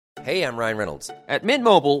Hey, I'm Ryan Reynolds. At Mint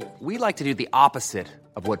Mobile, we like to do the opposite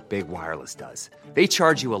of what Big Wireless does. They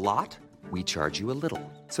charge you a lot, we charge you a little.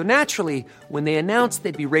 So naturally, when they announced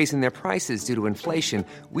they'd be raising their prices due to inflation,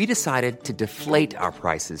 we decided to deflate our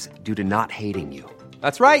prices due to not hating you.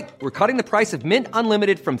 That's right. We're cutting the price of Mint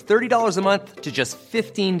Unlimited from $30 a month to just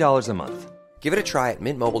 $15 a month. Give it a try at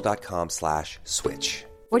mintmobile.com/switch.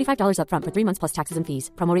 $45 up front for 3 months plus taxes and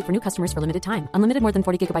fees. Promo rate for new customers for limited time. Unlimited more than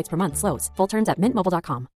 40 gigabytes per month. Slows full terms at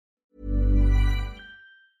mintmobile.com.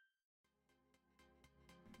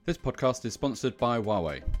 This podcast is sponsored by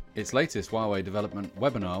Huawei. Its latest Huawei development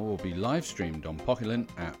webinar will be live streamed on Pockylint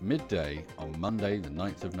at midday on Monday, the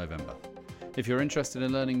 9th of November. If you're interested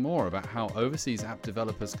in learning more about how overseas app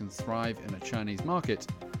developers can thrive in a Chinese market,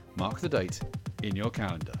 mark the date in your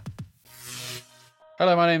calendar.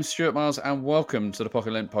 Hello, my name's Stuart Miles and welcome to the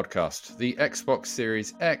Pockylint podcast. The Xbox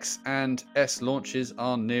Series X and S launches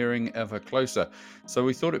are nearing ever closer, so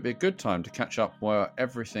we thought it'd be a good time to catch up where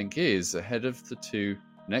everything is ahead of the two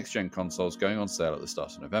next-gen consoles going on sale at the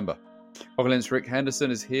start of November. Pockylint's Rick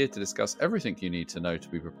Henderson is here to discuss everything you need to know to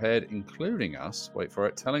be prepared, including us, wait for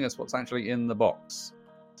it, telling us what's actually in the box,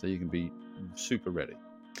 so you can be super ready.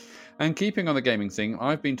 And keeping on the gaming thing,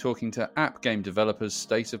 I've been talking to app game developers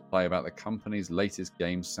State of Play about the company's latest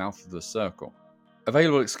game, South of the Circle.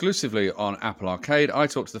 Available exclusively on Apple Arcade, I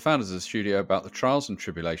talked to the founders of the studio about the trials and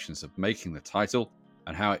tribulations of making the title,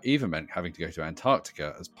 and how it even meant having to go to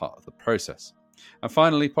Antarctica as part of the process. And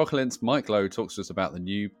finally, Pockylint's Mike Lowe talks to us about the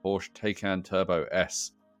new Porsche Taycan Turbo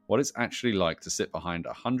S, what it's actually like to sit behind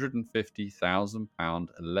a £150,000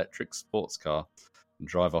 electric sports car and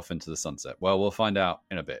drive off into the sunset. Well, we'll find out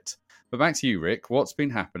in a bit. But back to you, Rick. What's been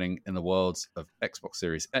happening in the worlds of Xbox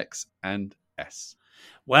Series X and S?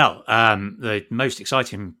 Well, the most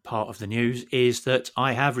exciting part of the news is that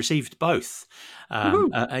I have received both.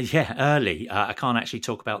 Early. I can't actually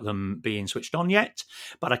talk about them being switched on yet,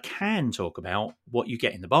 but I can talk about what you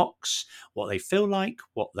get in the box, what they feel like,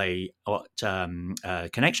 what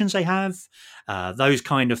connections they have, those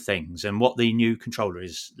kind of things, and what the new controller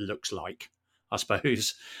looks like. I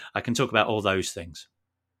suppose I can talk about all those things.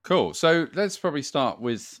 Cool. So let's probably start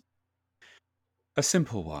with a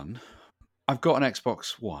simple one. I've got an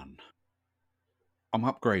Xbox One. I'm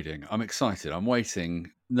upgrading. I'm excited. I'm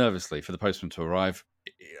waiting nervously for the postman to arrive.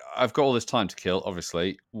 I've got all this time to kill,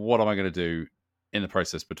 obviously. What am I going to do in the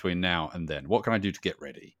process between now and then? What can I do to get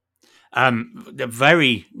ready?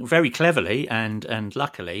 Very, very cleverly and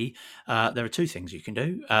luckily, there are two things you can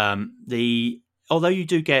do. Although you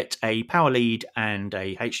do get a power lead and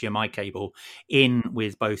a HDMI cable in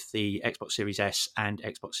with both the Xbox Series S and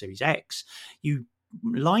Xbox Series X, you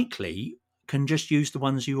likely can just use the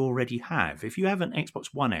ones you already have. If you have an Xbox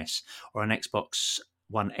One S or an Xbox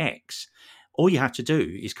One X, all you have to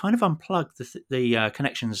do is kind of unplug the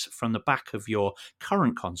connections from the back of your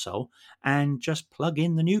current console and just plug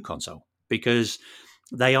in the new console, because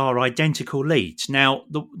they are identical leads. Now,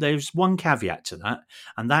 there's one caveat to that,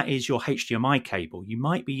 and that is your HDMI cable. You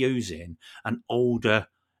might be using an older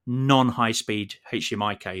non-high-speed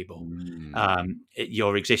HDMI cable,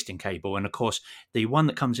 your existing cable. And of course, the one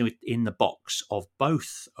that comes in the box of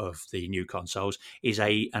both of the new consoles is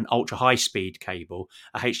an ultra-high-speed cable,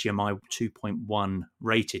 a HDMI 2.1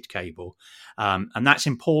 rated cable. And that's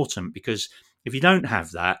important because if you don't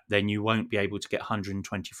have that, then you won't be able to get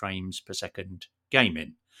 120 frames per second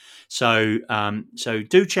gaming. So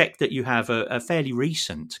do check that you have a fairly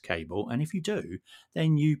recent cable, and if you do,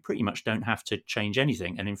 then you pretty much don't have to change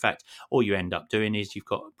anything. And in fact, all you end up doing is you've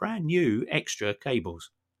got brand new extra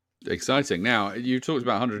cables. Exciting. Now, you talked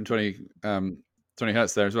about 120 20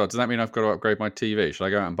 hertz there as well. Does that mean I've got to upgrade my TV? Should I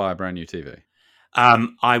go out and buy a brand new TV?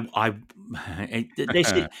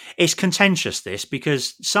 It's contentious, this,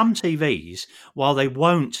 because some TVs, while they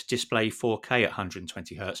won't display 4K at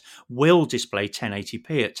 120 hertz, will display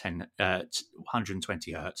 1080p at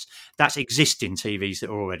 120 hertz. That's existing TVs that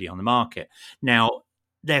are already on the market. Now,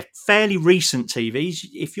 they're fairly recent TVs.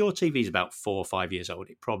 If your TV is about 4 or 5 years old,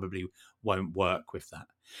 it probably won't work with that.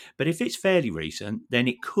 But if it's fairly recent, then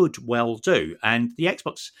it could well do. And the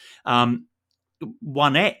Xbox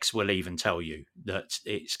One X will even tell you that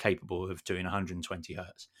it's capable of doing 120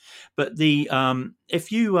 hertz. But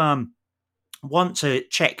if you want to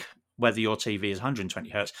check whether your TV is 120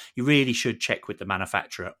 hertz, you really should check with the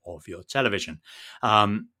manufacturer of your television.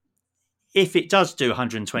 If it does do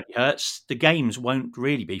 120 hertz, the games won't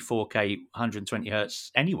really be 4K 120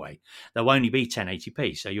 hertz anyway. They'll only be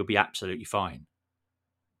 1080p, so you'll be absolutely fine.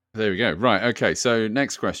 There we go. Right. Okay. So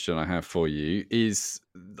next question I have for you is,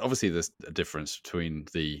 obviously there's a difference between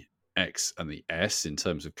the X and the S in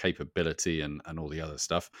terms of capability and all the other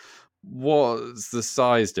stuff. what's the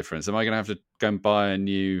size difference? Am I going to have to go and buy a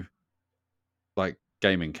new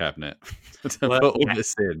gaming cabinet to put all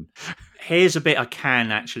this in? Here's a bit I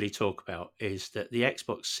can actually talk about, is that the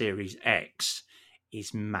Xbox Series X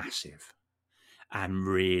is massive and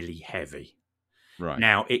really heavy. Right.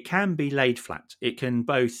 Now, it can be laid flat. It can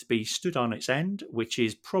both be stood on its end, which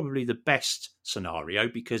is probably the best scenario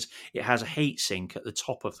because it has a heat sink at the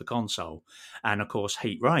top of the console. And of course,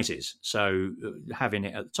 heat rises. So having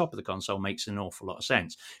it at the top of the console makes an awful lot of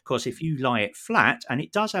sense. Of course, if you lie it flat, and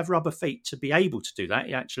it does have rubber feet to be able to do that,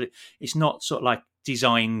 it's not sort of like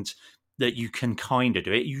designed that you can kind of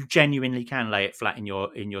do it. You genuinely can lay it flat in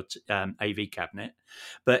your AV cabinet,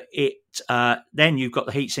 but then you've got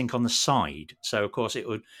the heatsink on the side. So of course it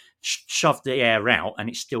would shove the air out, and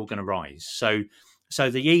it's still going to rise. So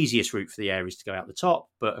the easiest route for the air is to go out the top.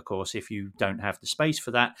 But of course, if you don't have the space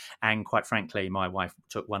for that, and quite frankly, my wife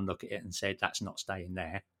took one look at it and said that's not staying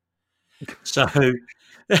there. So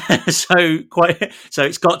it's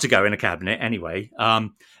got to go in a cabinet anyway.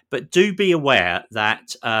 But do be aware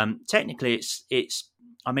that technically it's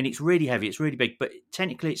really heavy, it's really big, but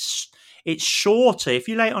technically it's shorter. If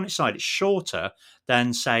you lay it on its side, it's shorter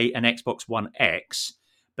than, say, an Xbox One X,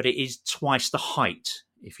 but it is twice the height,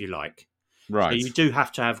 if you like. Right. So you do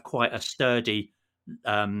have to have quite a sturdy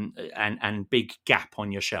and big gap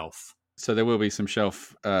on your shelf. So there will be some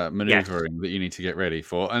shelf maneuvering that you need to get ready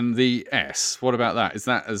for. And the S, what about that? Is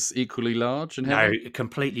that as equally large and heavy? No, a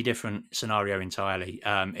completely different scenario entirely.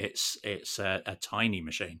 It's a tiny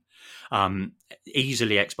machine.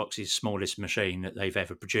 Easily Xbox's smallest machine that they've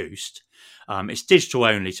ever produced. It's digital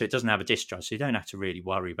only, so it doesn't have a disk drive, so you don't have to really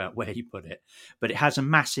worry about where you put it. But it has a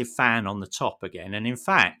massive fan on the top again. And in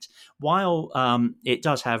fact, while it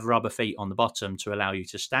does have rubber feet on the bottom to allow you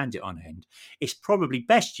to stand it on end, it's probably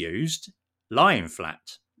best used lying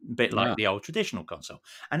flat, a bit like the old traditional console.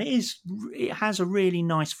 And it has a really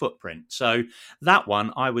nice footprint. So that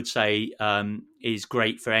one, I would say, is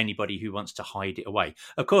great for anybody who wants to hide it away.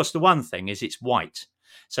 Of course, the one thing is it's white.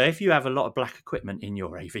 So if you have a lot of black equipment in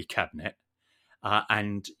your AV cabinet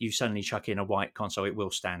and you suddenly chuck in a white console, it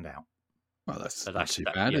will stand out. Well, that's not too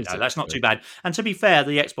bad. That's not too bad. And to be fair,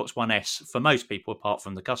 the Xbox One S, for most people, apart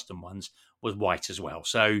from the custom ones, was white as well.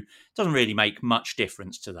 So it doesn't really make much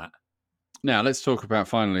difference to that. Now, let's talk about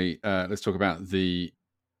the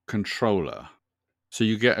controller. So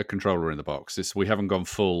you get a controller in the box. We haven't gone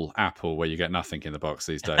full Apple where you get nothing in the box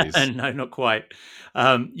these days. No, not quite.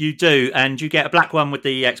 You do, and you get a black one with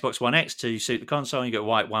the Xbox One X to suit the console, and you get a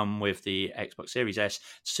white one with the Xbox Series S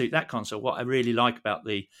to suit that console. What I really like about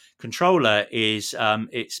the controller is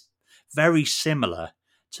it's very similar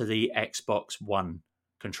to the Xbox One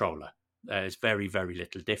controller. There's very, very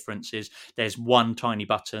little differences. There's one tiny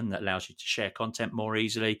button that allows you to share content more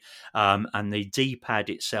easily. And the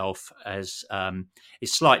D-pad itself is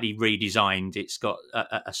slightly redesigned. It's got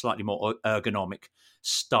a slightly more ergonomic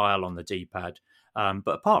style on the D-pad. But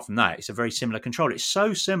apart from that, it's a very similar controller. It's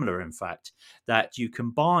so similar, in fact, that you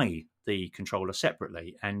can buy the controller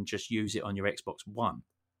separately and just use it on your Xbox One.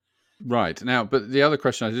 Right. Now, but the other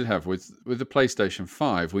question I did have with the PlayStation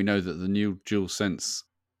 5, we know that the new DualSense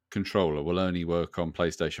controller will only work on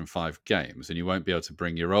PlayStation 5 games, and you won't be able to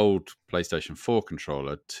bring your old PlayStation 4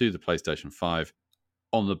 controller to the PlayStation 5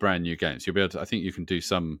 on the brand new games. You'll be able to, I think you can do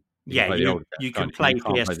some. You can play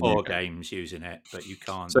PS4 games using it, but you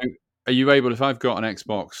can't. So are you able, if I've got an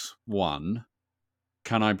Xbox One,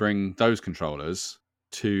 can I bring those controllers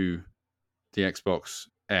to the Xbox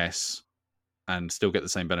S and still get the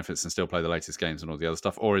same benefits and still play the latest games and all the other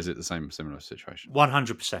stuff? Or is it the similar situation?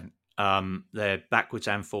 100%. They're backwards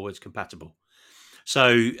and forwards compatible. So,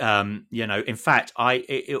 in fact,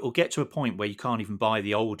 it will get to a point where you can't even buy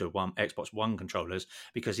the older Xbox One controllers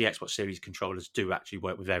because the Xbox Series controllers do actually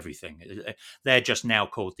work with everything. They're just now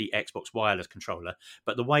called the Xbox Wireless controller.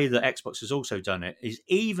 But the way that Xbox has also done it is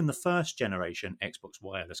even the first generation Xbox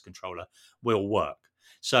Wireless controller will work.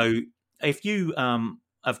 So if you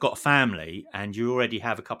have got a family and you already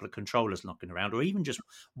have a couple of controllers knocking around, or even just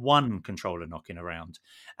one controller knocking around,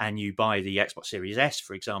 and you buy the Xbox Series S,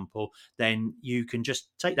 for example, then you can just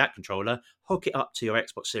take that controller, hook it up to your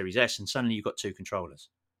Xbox Series S, and suddenly you've got two controllers.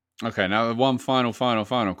 Okay, now one final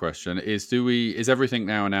question is everything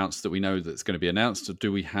now announced that we know that's going to be announced, or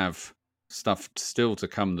do we have stuff still to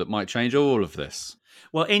come that might change all of this?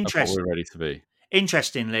 Well, we're ready to be.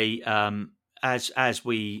 Interestingly, as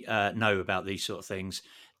we know about these sort of things,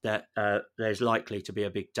 that there's likely to be a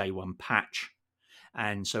big day one patch.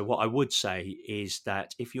 And so what I would say is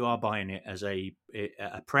that if you are buying it as a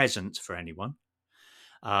present for anyone,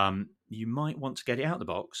 you might want to get it out of the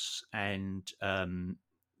box and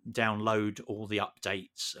download all the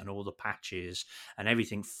updates and all the patches and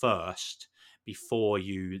everything first before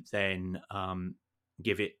you then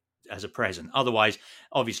give it as a present. Otherwise,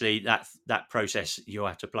 obviously, that process, you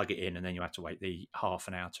have to plug it in and then you have to wait the half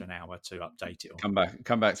an hour to an hour to update it.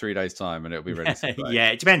 Come back 3 days time and it'll be ready to play. Yeah,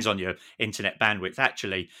 it depends on your internet bandwidth.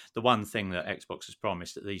 Actually, the one thing that Xbox has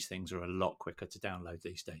promised, that these things are a lot quicker to download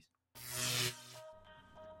these days.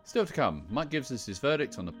 Still to come, Mike gives us his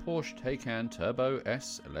verdict on the Porsche Taycan Turbo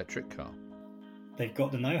S electric car. They've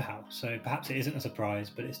got the know-how, so perhaps it isn't a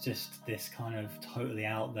surprise, but it's just this kind of totally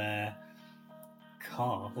out there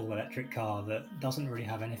car, all-electric car, that doesn't really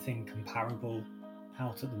have anything comparable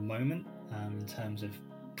out at the moment in terms of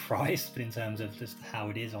price, but in terms of just how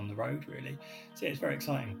it is on the road, really. So it's very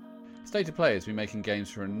exciting. State of Play has been making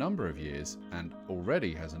games for a number of years and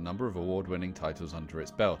already has a number of award-winning titles under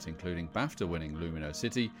its belt, including BAFTA-winning Lumino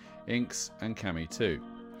City, Inks and Cami 2.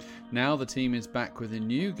 Now the team is back with a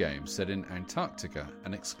new game set in Antarctica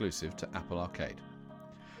and exclusive to Apple Arcade.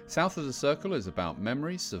 South of the Circle is about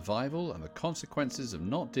memory, survival and the consequences of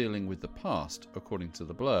not dealing with the past, according to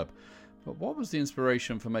the blurb. But what was the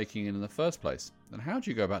inspiration for making it in the first place? And how do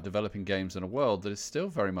you go about developing games in a world that is still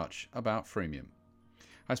very much about freemium?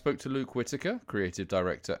 I spoke to Luke Whitaker, creative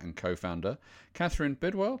director and co-founder, Catherine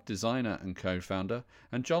Bidwell, designer and co-founder,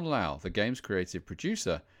 and John Lau, the game's creative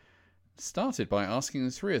producer. Started by asking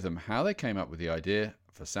the three of them how they came up with the idea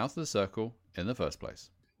for South of the Circle in the first place.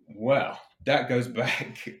 Well, that goes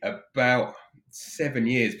back about 7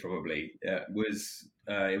 years, probably. It was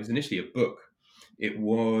initially a book. It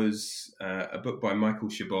was a book by Michael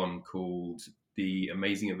Chabon called The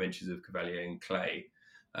Amazing Adventures of Cavalier and Clay.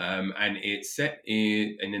 And it's set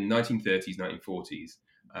in the 1930s, 1940s.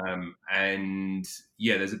 And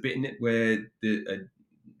yeah, there's a bit in it where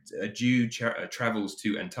a Jew travels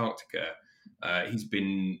to Antarctica. He's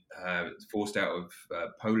been forced out of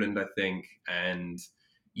Poland, I think. And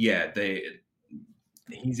yeah,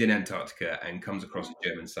 he's in Antarctica and comes across a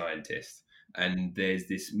German scientist. And there's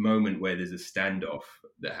this moment where there's a standoff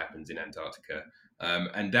that happens in Antarctica.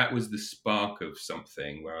 And that was the spark of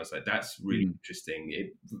something where I was like, that's really interesting.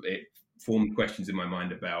 It formed questions in my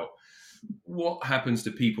mind about what happens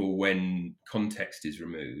to people when context is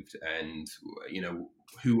removed, and, you know,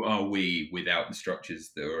 who are we without the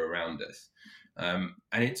structures that are around us?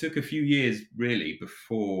 And it took a few years, really,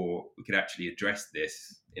 before we could actually address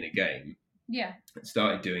this in a game. Yeah. I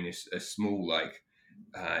started doing a small, like,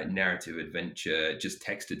 narrative adventure, just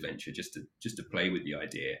text adventure, just to play with the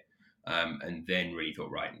idea. And then really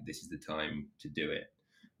thought, right, this is the time to do it.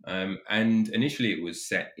 And initially it was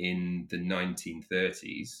set in the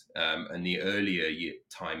 1930s, and the earlier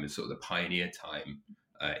time is sort of the pioneer time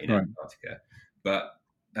in Antarctica. But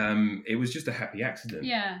it was just a happy accident.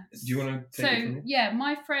 Yeah. Do you want to take it from here? Yeah,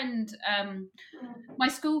 my friend, my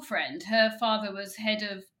school friend, her father was head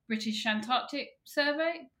of British Antarctic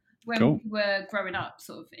Survey when we were growing up,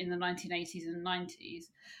 sort of in the 1980s and 90s.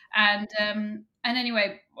 And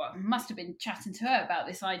anyway, must have been chatting to her about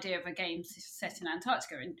this idea of a game set in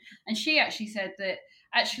Antarctica. And she actually said that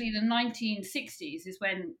actually the 1960s is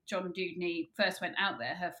when John Dewdney first went out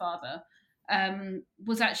there, her father,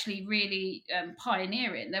 was actually really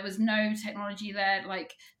pioneering. There was no technology there.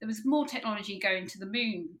 Like, there was more technology going to the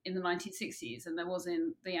moon in the 1960s than there was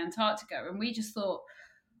in the Antarctica. And we just thought,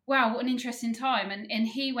 wow, what an interesting time. And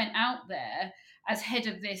he went out there as head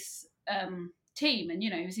of this team, and, you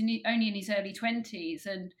know, he was only in his early 20s,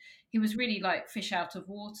 and he was really like fish out of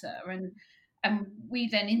water. And we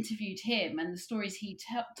then interviewed him, and the stories he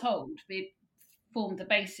told formed the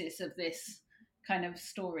basis of this kind of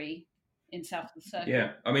story in South of the Circle.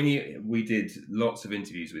 Yeah, I mean, we did lots of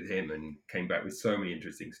interviews with him and came back with so many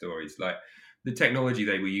interesting stories. Like, the technology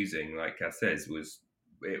they were using, like Kath says, was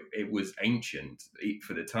it was ancient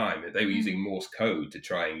for the time. They were using Morse code to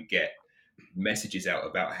try and get messages out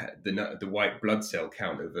about the white blood cell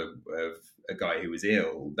count of a guy who was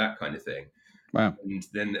ill, that kind of thing. Wow.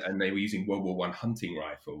 And they were using World War I hunting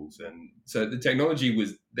rifles, and so the technology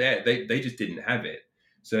was there. They just didn't have it.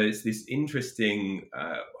 So it's this interesting,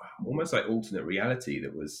 almost like alternate reality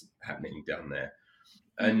that was happening down there.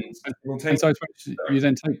 And so I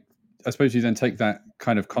suppose you then take that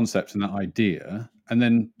kind of concept and that idea, and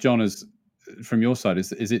then, John, from your side,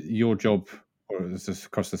 is it your job, or is this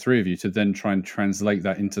across the three of you, to then try and translate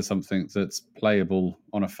that into something that's playable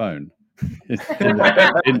on a phone in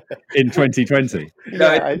 2020?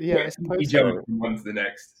 I suppose so. From one to the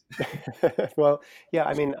next. Well, yeah,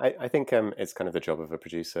 I mean, I think it's kind of the job of a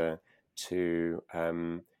producer to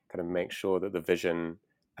kind of make sure that the vision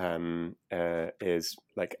is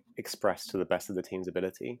like expressed to the best of the team's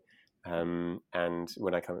ability. And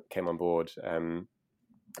when I came on board,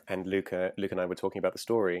 Luke and I were talking about the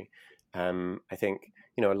story, I think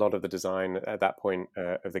a lot of the design at that point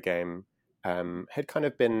of the game had kind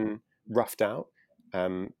of been roughed out,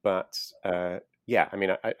 but yeah, I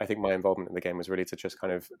mean, I think my involvement in the game was really to just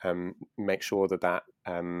kind of make sure that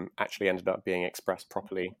actually ended up being expressed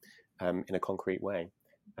properly in a concrete way,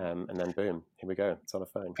 and then boom, here we go, it's on a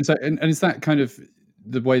phone. And so, and is that kind of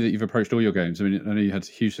the way that you've approached all your games? I mean, I know you had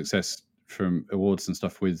huge success from awards and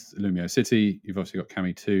stuff with Lumio City. You've obviously got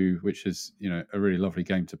Cami 2, which is a really lovely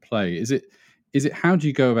game to play. Is it how do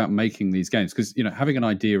you go about making these games? Because having an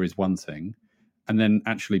idea is one thing, and then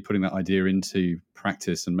actually putting that idea into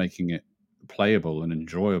practice and making it playable and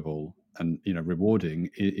enjoyable and rewarding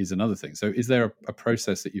is another thing. So is there a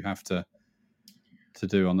process that you have to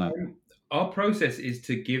do on that? Our process is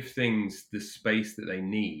to give things the space that they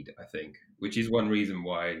need, I think, which is one reason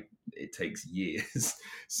why it takes years.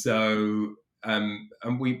 So,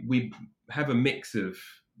 and we have a mix of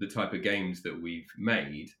the type of games that we've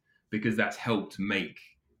made, because that's helped make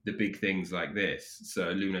the big things like this.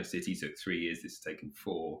 So Lumino City took 3 years, this has taken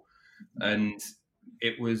 4. And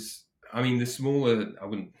it was, I mean, the smaller,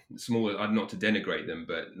 not to denigrate them,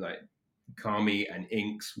 but like Kami and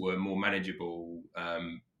Inks were more manageable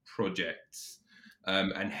projects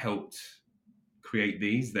and helped create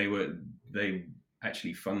these. They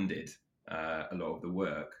actually funded a lot of the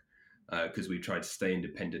work because we tried to stay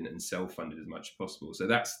independent and self-funded as much as possible. So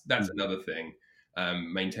that's another thing.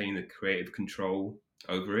 Maintaining the creative control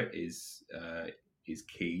over it is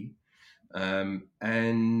key,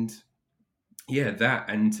 and yeah, that,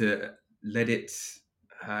 and to let it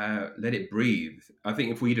breathe. I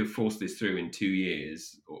think if we'd have forced this through in 2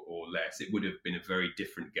 years or less, it would have been a very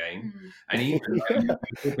different game. And even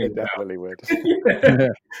it definitely would. Yeah,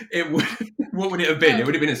 it would. What would it have been? It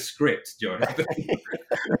would have been a script, John.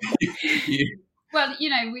 Well,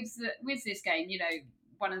 with this game,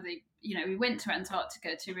 one of the, we went to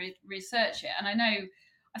Antarctica to research it, and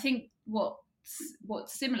I think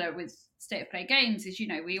what's similar with State of Play games is,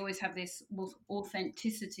 we always have this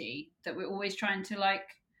authenticity that we're always trying to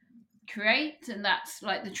create, and that's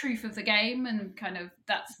like the truth of the game, and kind of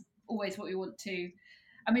that's always what we want to,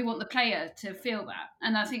 and we want the player to feel that.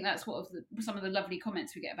 And I think that's some of the lovely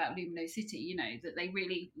comments we get about Lumino City, that they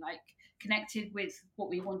really connected with what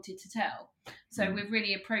we wanted to tell. So we've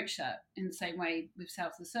really approached that in the same way with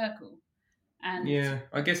South of the Circle. And yeah,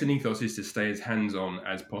 I guess an ethos is to stay as hands-on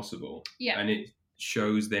as possible. Yeah. And it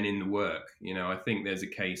shows then in the work. I think there's a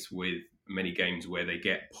case with many games where they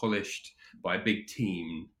get polished by a big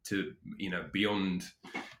team to, beyond,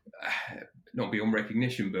 not beyond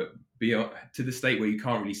recognition, but beyond, to the state where you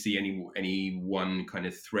can't really see any one kind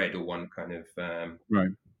of thread or one kind of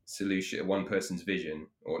solution, one person's vision,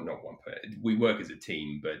 or not one person. We work as a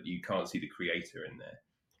team, but you can't see the creator in there.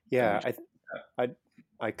 Yeah,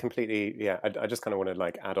 I completely, I just kind of want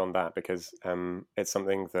to add on that, because it's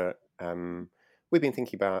something that we've been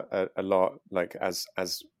thinking about a lot, as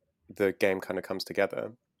the game kind of comes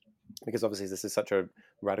together, because obviously this is such a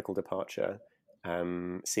radical departure,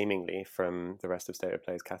 seemingly, from the rest of State of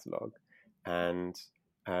Play's catalogue, and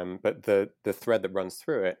but the thread that runs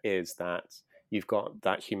through it is that you've got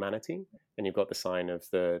that humanity, and you've got the sign of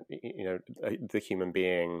the human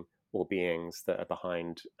being or beings that are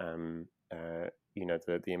behind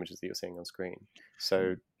the images that you're seeing on screen.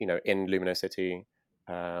 So in Lumino City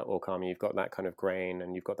or Kami, you've got that kind of grain,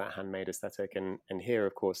 and you've got that handmade aesthetic, and here,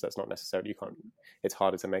 of course, that's not necessarily, it's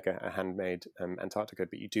harder to make a handmade Antarctica,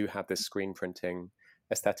 but you do have this screen printing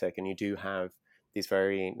aesthetic, and you do have these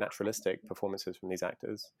very naturalistic performances from these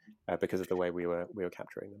actors because of the way we were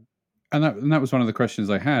capturing them. And that was one of the questions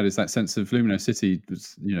I had, is that sense of Lumino City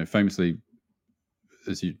was, famously,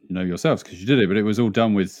 as you know yourselves, because you did it, but it was all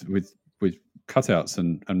done with cutouts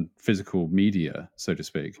and physical media, so to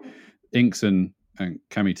speak. Inks and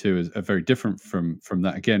Cami 2 are very different from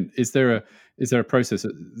that. Again, is there a process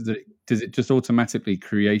that does it just automatically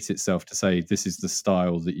create itself to say this is the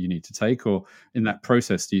style that you need to take, or in that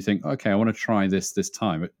process do you think, okay, I want to try this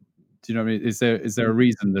time? Do you know what I mean? Is there a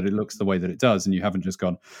reason that it looks the way that it does, and you haven't just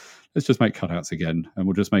gone, let's just make cutouts again, and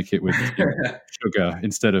we'll just make it with sugar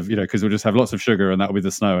instead of, because we'll just have lots of sugar, and that'll be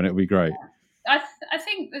the snow, and it'll be great? I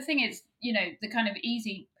think the thing is, the kind of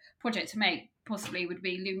easy project to make possibly would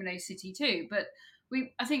be Lumino City 2, but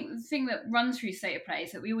I think the thing that runs through State of Play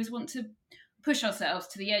is that we always want to push ourselves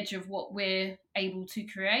to the edge of what we're able to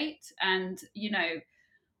create, and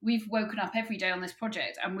we've woken up every day on this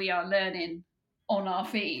project and we are learning on our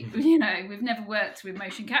feet. We've never worked with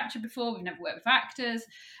motion capture before, we've never worked with actors.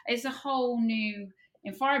 It's a whole new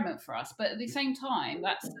environment for us, but at the same time,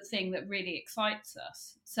 that's the thing that really excites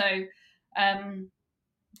us. So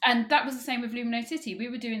And that was the same with Lumino City. We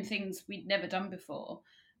were doing things we'd never done before,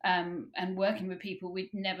 and working with people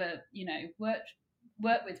we'd never, worked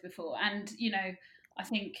with before. And I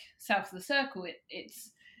think South of the Circle,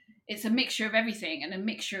 it's a mixture of everything and a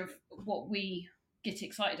mixture of what we get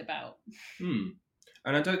excited about.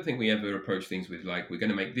 And I don't think we ever approach things with like, we're going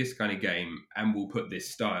to make this kind of game and we'll put this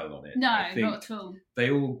style on it. No, not at all. They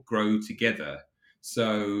all grow together.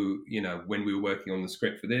 So, when we were working on the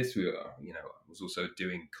script for this, we were, I was also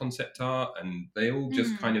doing concept art, and they all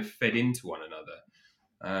just kind of fed into one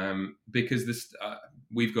another. Because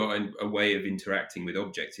we've got a way of interacting with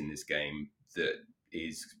objects in this game that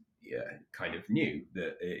is kind of new,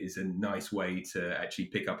 that is a nice way to actually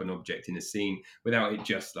pick up an object in a scene without it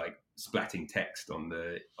just like splatting text on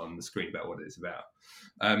the screen about what it's about.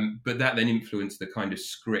 But that then influenced the kind of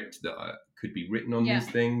script that could be written on these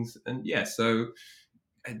things. And so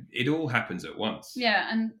it all happens at once. Yeah,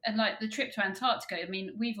 and like the trip to Antarctica, I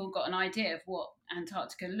mean, we've all got an idea of what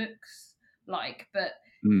Antarctica looks like, but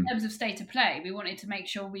in terms of state of play, we wanted to make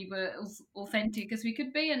sure we were as authentic as we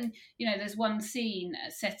could be. And there's one scene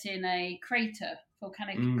set in a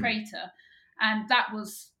volcanic crater, and that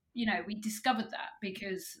was we discovered that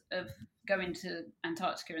because of going to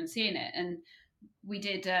Antarctica and seeing it. And we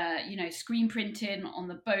did screen printing on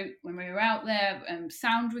the boat when we were out there,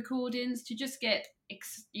 sound recordings to just get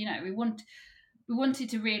we wanted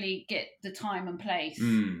to really get the time and place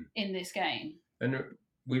in this game. And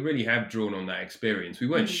we really have drawn on that experience. We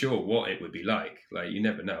weren't sure what it would be like. Like, you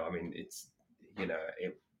never know. I mean, it's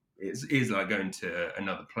it is like going to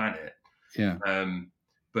another planet. Yeah.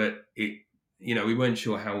 But it, we weren't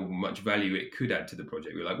sure how much value it could add to the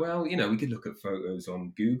project. We were like, well, we could look at photos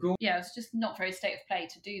on Google. Yeah, it's just not very state of play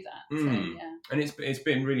to do that. So, yeah. And it's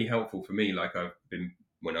been really helpful for me. Like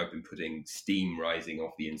when I've been putting steam rising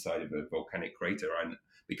off the inside of a volcanic crater, and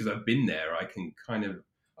because I've been there, I can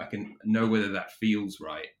know whether that feels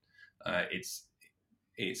right. It's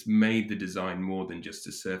made the design more than just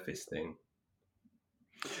a surface thing.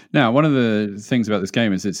 Now, one of the things about this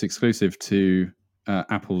game is it's exclusive to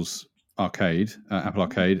Apple's Arcade, Apple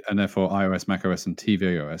Arcade, and therefore iOS, macOS, and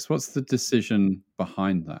tvOS. What's the decision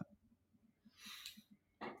behind that?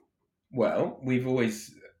 Well, we've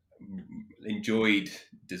always enjoyed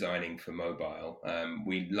designing for mobile.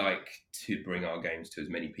 We like to bring our games to as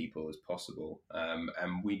many people as possible,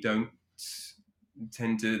 and we don't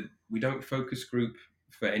focus group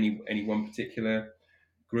for any one particular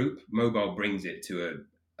group. Mobile brings it to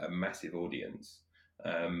a massive audience.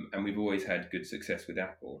 And we've always had good success with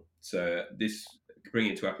Apple. So this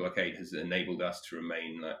bringing it to Apple Arcade has enabled us to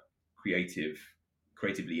remain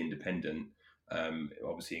creatively independent,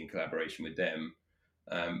 obviously in collaboration with them.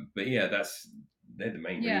 But they're the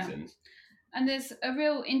main reasons. And there's a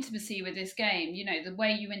real intimacy with this game. The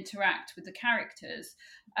way you interact with the characters,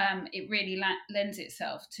 it really lends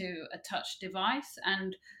itself to a touch device.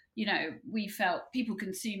 And, we felt people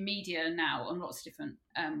consume media now on lots of different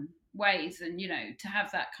ways, and to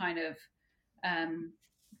have that kind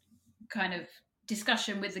of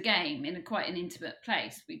discussion with the game in quite an intimate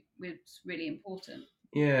place was really important.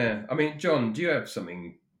 Yeah, I mean, John, do you have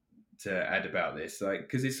something to add about this? Like,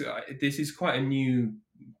 because this is quite a new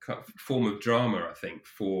form of drama, I think,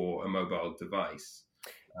 for a mobile device.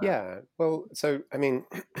 Yeah, well, so I mean,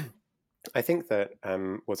 I think that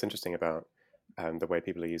what's interesting about the way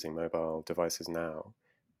people are using mobile devices now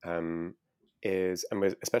is, and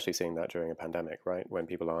we're especially seeing that during a pandemic, right, when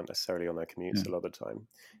people aren't necessarily on their commutes a lot of the time,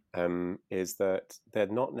 is that they're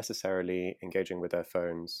not necessarily engaging with their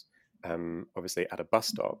phones, obviously at a bus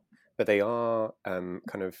stop, but they are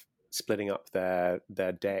kind of splitting up their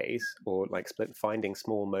days, or like finding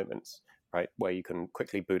small moments, right, where you can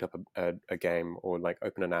quickly boot up a game, or like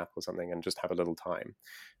open an app or something and just have a little time.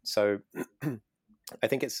 So I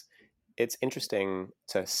think it's interesting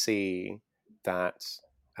to see that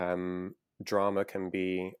drama can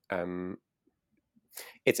be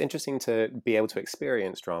it's interesting to be able to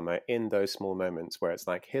experience drama in those small moments where it's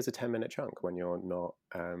like, here's a 10-minute chunk when you're not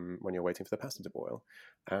when you're waiting for the pasta to boil,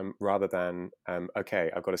 rather than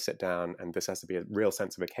okay, I've got to sit down and this has to be a real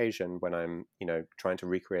sense of occasion when I'm trying to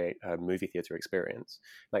recreate a movie theater experience.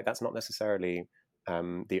 Like, that's not necessarily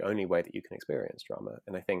the only way that you can experience drama.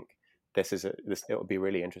 And I think it will be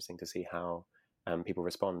really interesting to see how people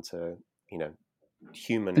respond to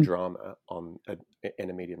human drama in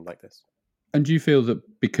a medium like this. And do you feel that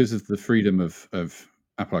because of the freedom of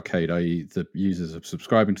Apple Arcade, i.e. the users are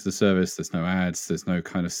subscribing to the service, there's no ads, there's no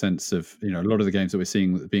kind of sense of, a lot of the games that we're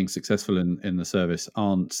seeing being successful in the service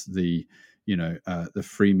aren't the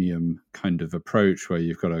freemium kind of approach where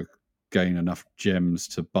you've got to gain enough gems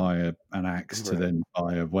to buy an axe to then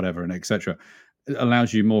buy a whatever, and etc. it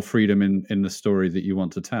allows you more freedom in the story that you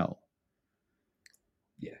want to tell.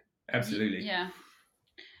 Yeah, absolutely.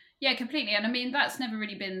 Yeah, completely. And I mean, that's never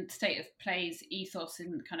really been State of Play's ethos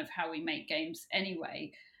in kind of how we make games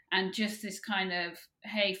anyway. And just this kind of,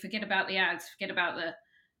 hey, forget about the ads, forget about the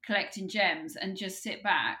collecting gems, and just sit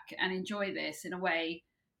back and enjoy this in a way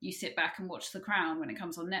you sit back and watch The Crown when it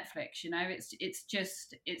comes on Netflix. You know,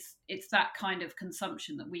 it's that kind of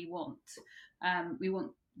consumption that we want. We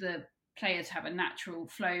want the player to have a natural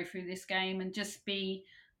flow through this game and just be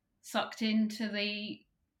sucked into the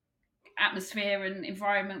atmosphere and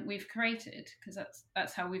environment we've created, because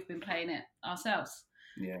that's how we've been playing it ourselves.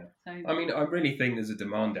 Yeah, so, I mean, I really think there's a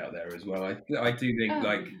demand out there as well. I do think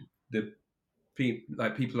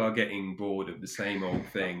people are getting bored of the same old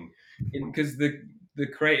thing, because the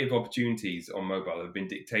creative opportunities on mobile have been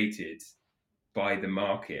dictated by the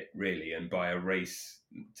market, really, and by a race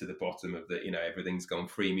to the bottom of the, everything's gone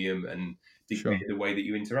freemium and dictated the way that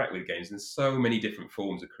you interact with games. There's so many different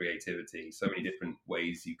forms of creativity, so many different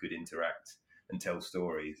ways you could interact and tell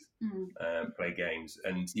stories, play games.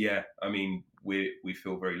 And yeah, I mean, we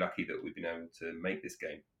feel very lucky that we've been able to make this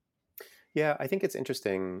game. Yeah, I think it's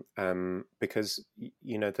interesting because,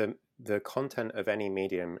 the content of any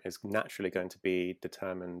medium is naturally going to be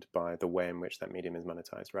determined by the way in which that medium is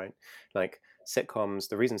monetized, right? Like sitcoms,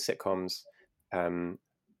 the reason sitcoms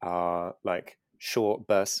are like short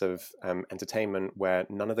bursts of entertainment where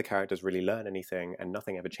none of the characters really learn anything and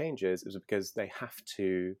nothing ever changes is because they have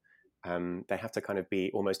to kind of be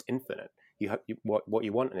almost infinite. What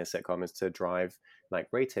you want in a sitcom is to drive like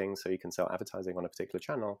ratings, so you can sell advertising on a particular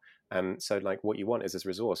channel. So like what you want is this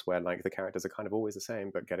resource where like the characters are kind of always the same,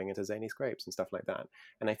 but getting into zany scrapes and stuff like that.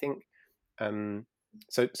 And I think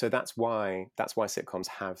so that's why sitcoms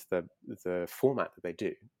have the format that they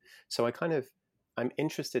do. So I'm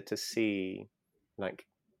interested to see like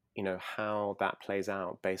how that plays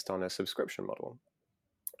out based on a subscription model.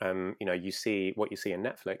 You see what you see in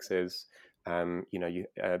Netflix is,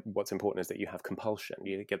 what's important is that you have compulsion.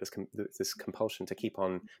 You get this compulsion to keep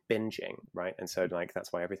on binging, right? And so like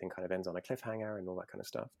that's why everything kind of ends on a cliffhanger and all that kind of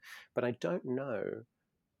stuff. But I don't know,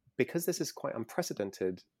 because this is quite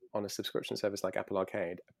unprecedented on a subscription service like Apple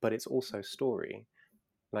Arcade, but it's also story.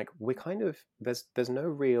 Like we're kind of there's no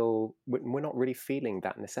real, we're not really feeling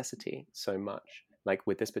that necessity so much. Like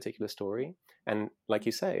with this particular story, and like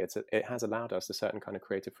you say, it has allowed us a certain kind of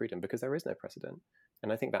creative freedom because there is no precedent,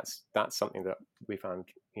 and I think that's something that we found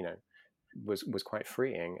was quite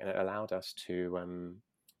freeing, and it allowed us to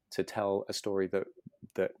tell a story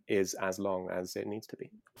that is as long as it needs to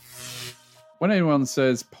be. When anyone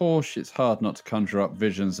says Porsche, it's hard not to conjure up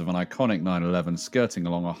visions of an iconic 911 skirting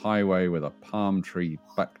along a highway with a palm tree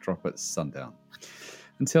backdrop at sundown.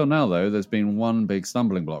 Until now, though, there's been one big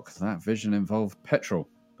stumbling block. That vision involved petrol.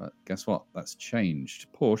 But guess what? That's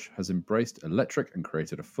changed. Porsche has embraced electric and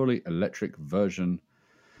created a fully electric version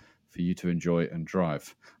for you to enjoy and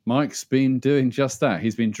drive. Mike's been doing just that.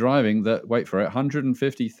 He's been driving the, wait for it,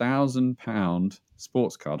 £150,000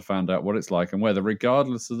 sports car to find out what it's like and whether,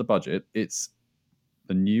 regardless of the budget, it's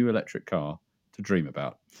the new electric car to dream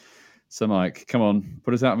about. So, Mike, come on,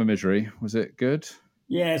 put us out of our misery. Was it good?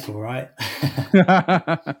 Yeah, it's all right. No,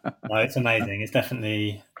 it's amazing. It's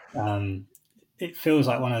definitely, it feels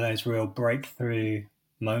like one of those real breakthrough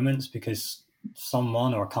moments because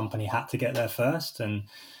someone or a company had to get there first. And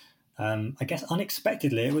I guess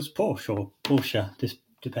unexpectedly it was Porsche or Porsche, just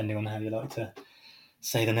depending on how you like to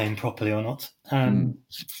say the name properly or not.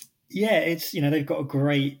 Yeah, it's, they've got a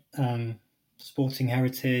great sporting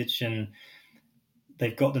heritage and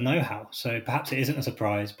they've got the know-how. So perhaps it isn't a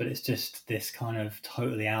surprise, but it's just this kind of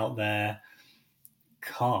totally out there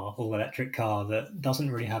car, all-electric car that doesn't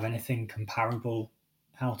really have anything comparable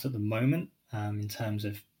out at the moment in terms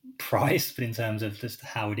of price, but in terms of just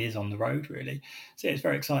how it is on the road, really. So yeah, it's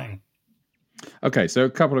very exciting. Okay, so a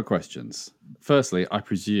couple of questions. Firstly, I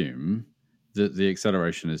presume that the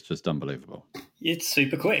acceleration is just unbelievable. It's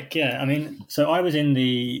super quick, yeah. I mean, so I was in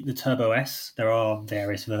the Turbo S. There are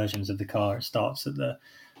various versions of the car. It starts at the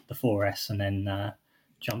 4S and then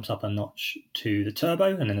jumps up a notch to the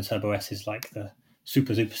Turbo, and then the Turbo S is like the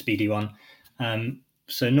super speedy one.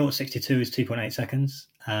 So 0-62 is 2.8 seconds,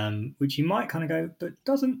 which you might kind of go, but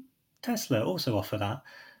doesn't Tesla also offer that?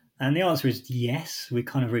 And the answer is yes. We're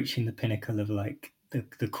kind of reaching the pinnacle of like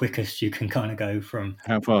the quickest you can kind of go from.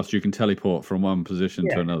 How fast you can teleport from one position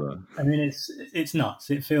to another. I mean, it's nuts.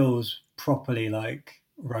 It feels properly like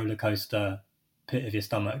roller coaster, pit of your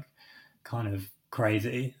stomach, kind of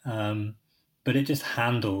crazy. But it just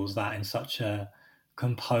handles that in such a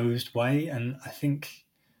composed way. And I think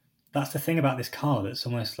that's the thing about this car that's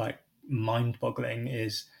almost like mind-boggling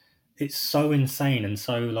is it's so insane and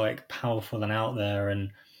so like powerful and out there,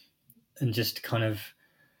 and just kind of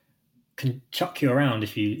can chuck you around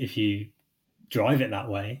if you drive it that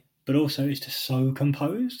way. But also it's just so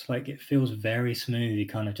composed. Like it feels very smooth. You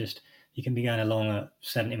kind of just, you can be going along at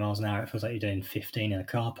 70 miles an hour. It feels like you're doing 15 in a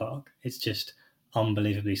car park. It's just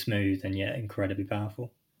unbelievably smooth and yet incredibly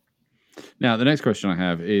powerful. Now, the next question I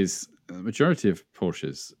have is, the majority of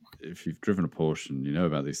Porsches, if you've driven a Porsche and you know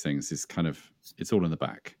about these things, is kind of, it's all in the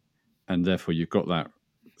back. And therefore you've got that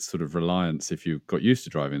sort of reliance, if you've got used to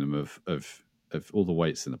driving them, of all the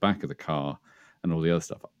weights in the back of the car and all the other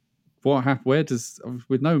stuff. Where does,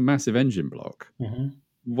 with no massive engine block,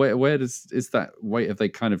 where is that weight? Have they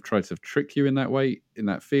kind of tried to trick you in that way, in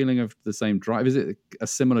that feeling of the same drive? Is it a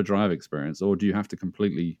similar drive experience, or do you have to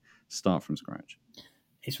completely start from scratch?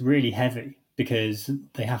 It's really heavy because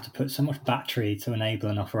they have to put so much battery to enable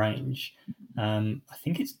enough range. I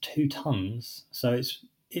think it's 2 tons, so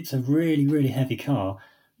it's a really, really heavy car,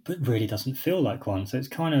 but really doesn't feel like one. So it's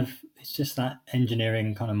just that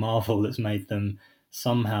engineering kind of marvel that's made them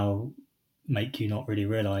somehow make you not really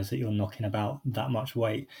realize that you're knocking about that much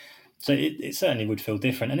weight. So it certainly would feel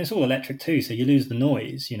different. And it's all electric too, so you lose the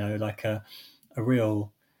noise, like a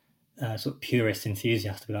real sort of purist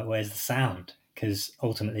enthusiast would be like, where's the sound? Because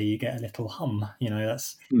ultimately you get a little hum,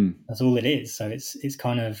 that's all it is. So it's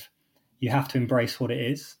kind of, you have to embrace what it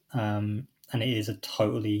is. And it is a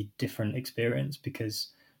totally different experience because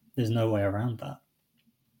there's no way around that.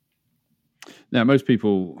 Now, most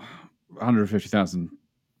people,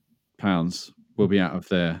 £150,000 will be out of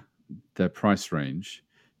their price range.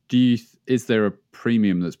 Is there a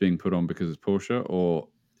premium that's being put on because it's Porsche, or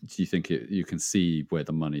do you think you can see where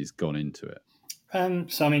the money's gone into it?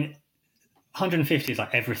 So I mean, 150 is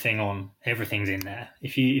like everything's in there.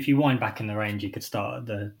 If you wind back in the range, you could start at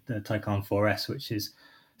the Taycan 4S, which is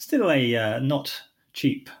still a not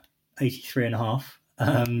cheap 83.5.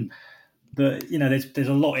 But there's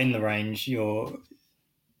a lot in the range. You're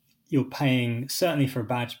paying certainly for a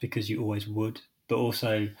badge because you always would, but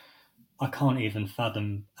also I can't even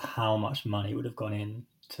fathom how much money would have gone in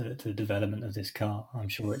to the development of this car. I'm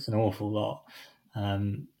sure it's an awful lot.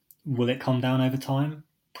 Will it come down over time?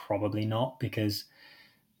 Probably not, because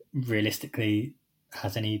realistically,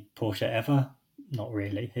 has any Porsche ever? Not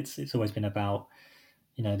really. It's always been about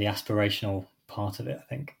the aspirational part of it, I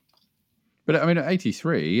think. But I mean, at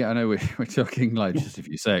 83, I know we're talking like, just if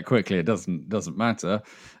you say it quickly, it doesn't matter.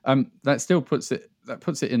 That still puts it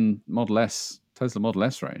in Tesla Model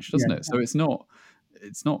S range, doesn't it? So it's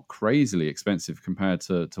not crazily expensive compared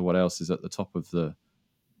to what else is at the top of the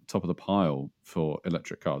pile for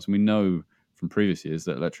electric cars. And we know from previous years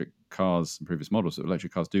that electric cars and previous models of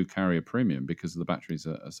electric cars do carry a premium because the batteries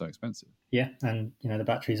are so expensive. Yeah, and the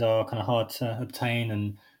batteries are kind of hard to obtain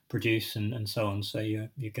and produce and so on. So you're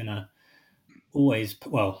gonna always,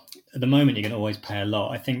 at the moment you're gonna always pay a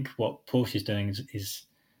lot. I think what Porsche is doing is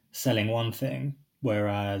selling one thing,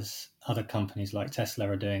 whereas other companies like Tesla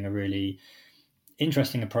are doing a really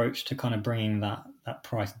interesting approach to kind of bringing that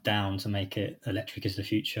price down to make it electric is the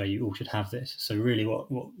future. You all should have this. So really what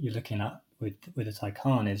you're looking at with the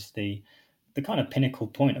Taycan is the kind of pinnacle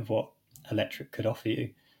point of what electric could offer you.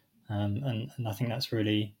 And I think that's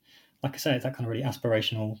really, like I say, it's that kind of really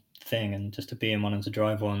aspirational thing. And just to be in one and to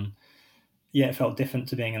drive one, it felt different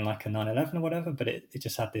to being in like a 911 or whatever, but it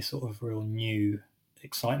just had this sort of real new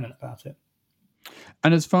excitement about it.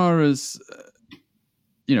 And as far as,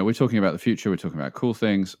 we're talking about the future, we're talking about cool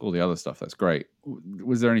things, all the other stuff, that's great.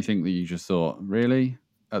 Was there anything that you just thought, really?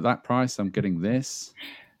 At that price, I'm getting this?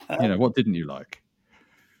 What didn't you like?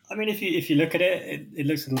 I mean, if you look at it, it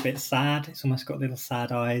looks a little bit sad. It's almost got little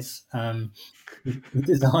sad eyes. The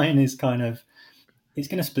design is kind of, it's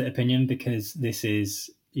going to split opinion because this is,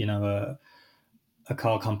 a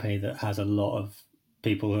car company that has a lot of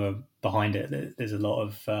people who are behind it. There's a lot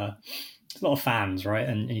of fans, right?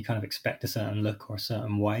 And you kind of expect a certain look or a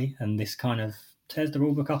certain way. And this kind of tears the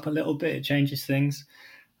rulebook up a little bit. It changes things.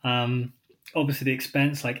 Obviously, the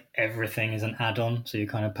expense, like everything, is an add-on. So you're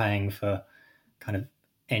kind of paying for kind of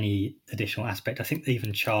any additional aspect. I think they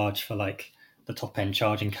even charge for like the top-end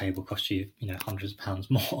charging cable costs you, hundreds of pounds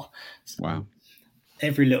more. So wow.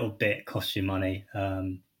 Every little bit costs you money,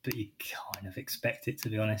 but you kind of expect it, to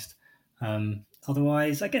be honest.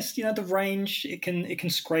 Otherwise, I guess, the range, it can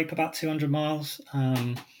scrape about 200 miles.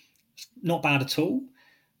 Not bad at all,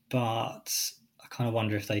 but I kind of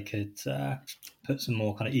wonder if they could put some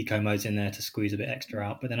more kind of eco modes in there to squeeze a bit extra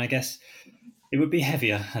out. But then I guess it would be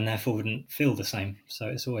heavier and therefore wouldn't feel the same. So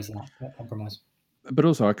it's always that compromise. But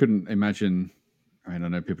also, I couldn't imagine, I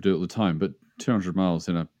know people do it all the time, but 200 miles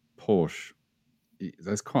in a Porsche,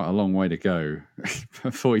 there's quite a long way to go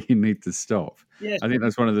before you need to stop. Yeah, I think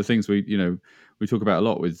that's one of the things we talk about a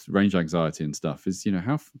lot with range anxiety and stuff is,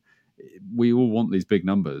 how we all want these big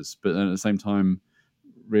numbers, but then at the same time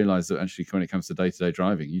realize that actually when it comes to day-to-day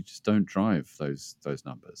driving, you just don't drive those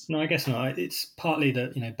numbers. No, I guess not. It's partly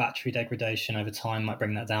that, battery degradation over time might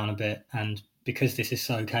bring that down a bit. And because this is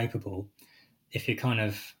so capable, if you're kind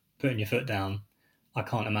of putting your foot down, I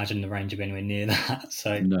can't imagine the range of anywhere near that.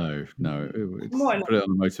 So no. Put it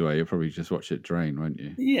on the motorway, you'll probably just watch it drain, won't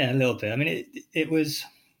you? Yeah, a little bit. I mean, it was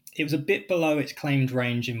a bit below its claimed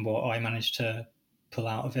range in what I managed to pull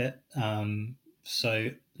out of it. So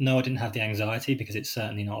no, I didn't have the anxiety because it's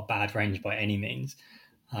certainly not a bad range by any means.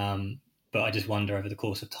 But I just wonder over the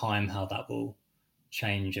course of time how that will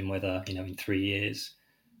change, and whether, in 3 years,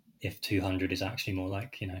 if 200 is actually more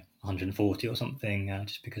like, 140 or something,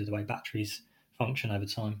 just because of the way batteries function over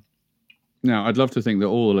time. Now, I'd love to think that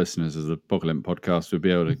all the listeners of the Pockylint podcast would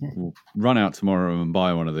be able to run out tomorrow and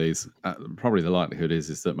buy one of these. Probably the likelihood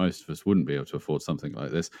is that most of us wouldn't be able to afford something like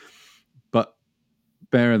this. But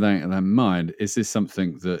bear that in mind, is this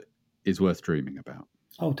something that is worth dreaming about?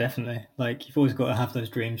 Oh, definitely. Like, you've always got to have those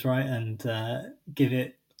dreams, right? And give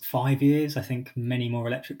it 5 years. I think many more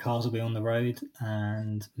electric cars will be on the road,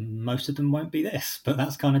 and most of them won't be this. But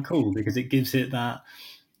that's kind of cool because it gives it that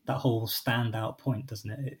whole standout point,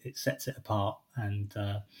 doesn't it? It sets it apart, and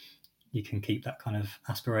you can keep that kind of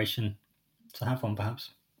aspiration to have one, perhaps.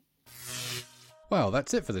 Well,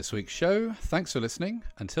 that's it for this week's show. Thanks for listening.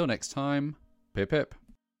 Until next time, pip pip.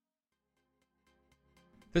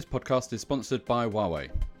 This podcast is sponsored by Huawei.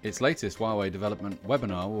 Its latest Huawei development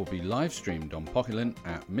webinar will be live streamed on Pockylint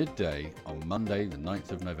at midday on Monday the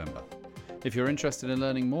 9th of November. If you're interested in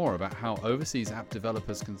learning more about how overseas app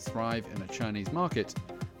developers can thrive in a Chinese market,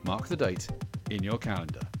 mark the date in your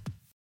calendar.